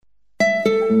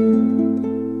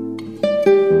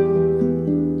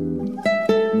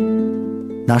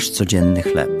Nasz codzienny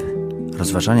chleb.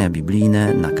 Rozważania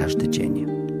biblijne na każdy dzień.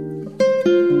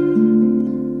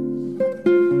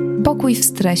 Pokój w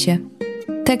stresie.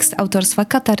 Tekst autorstwa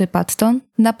Katary Patton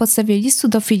na podstawie listu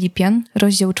do Filipian,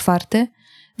 rozdział 4,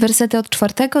 wersety od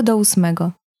 4 do 8.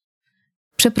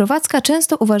 Przeprowadzka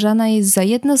często uważana jest za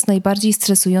jedno z najbardziej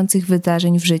stresujących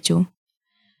wydarzeń w życiu.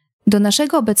 Do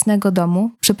naszego obecnego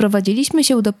domu przeprowadziliśmy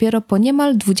się dopiero po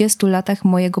niemal 20 latach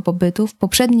mojego pobytu w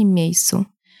poprzednim miejscu.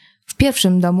 W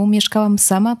pierwszym domu mieszkałam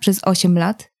sama przez 8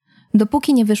 lat,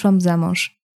 dopóki nie wyszłam za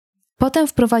mąż. Potem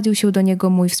wprowadził się do niego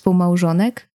mój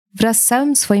współmałżonek wraz z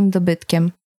całym swoim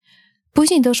dobytkiem.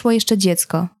 Później doszło jeszcze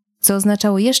dziecko, co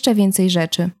oznaczało jeszcze więcej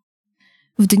rzeczy.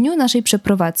 W dniu naszej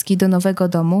przeprowadzki do nowego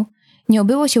domu nie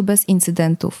obyło się bez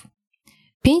incydentów.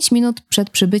 5 minut przed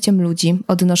przybyciem ludzi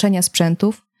od noszenia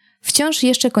sprzętów wciąż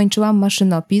jeszcze kończyłam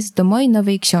maszynopis do mojej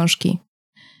nowej książki.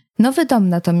 Nowy dom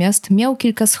natomiast miał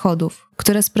kilka schodów,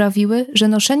 które sprawiły, że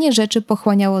noszenie rzeczy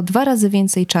pochłaniało 2 razy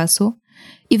więcej czasu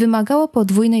i wymagało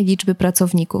podwójnej liczby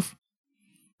pracowników.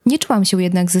 Nie czułam się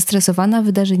jednak zestresowana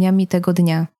wydarzeniami tego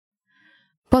dnia.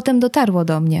 Potem dotarło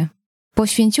do mnie.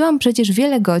 Poświęciłam przecież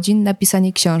wiele godzin na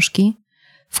pisanie książki,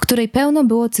 w której pełno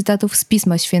było cytatów z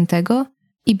Pisma Świętego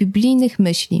i biblijnych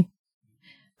myśli.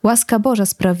 Łaska Boża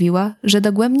sprawiła, że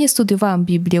dogłębnie studiowałam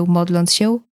Biblię, modląc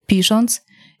się, pisząc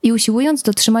i usiłując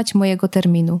dotrzymać mojego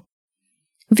terminu.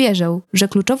 Wierzę, że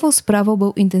kluczową sprawą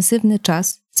był intensywny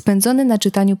czas spędzony na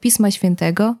czytaniu Pisma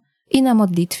Świętego i na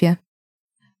modlitwie.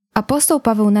 Apostoł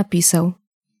Paweł napisał: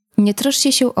 nie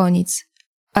troszcie się o nic,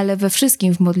 ale we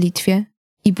wszystkim w modlitwie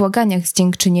i błaganiach z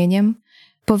dziękczynieniem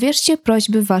powierzcie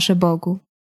prośby wasze Bogu.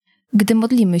 Gdy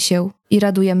modlimy się i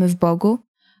radujemy w Bogu,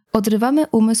 odrywamy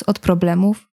umysł od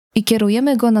problemów i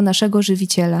kierujemy go na naszego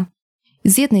Żywiciela.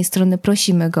 Z jednej strony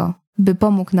prosimy Go, by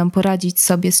pomógł nam poradzić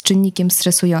sobie z czynnikiem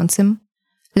stresującym,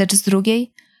 lecz z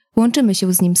drugiej łączymy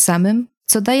się z Nim samym,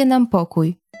 co daje nam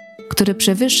pokój, który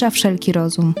przewyższa wszelki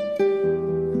rozum.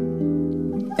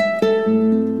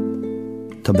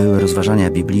 To były rozważania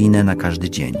biblijne na każdy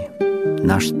dzień.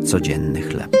 Nasz codzienny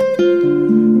chleb.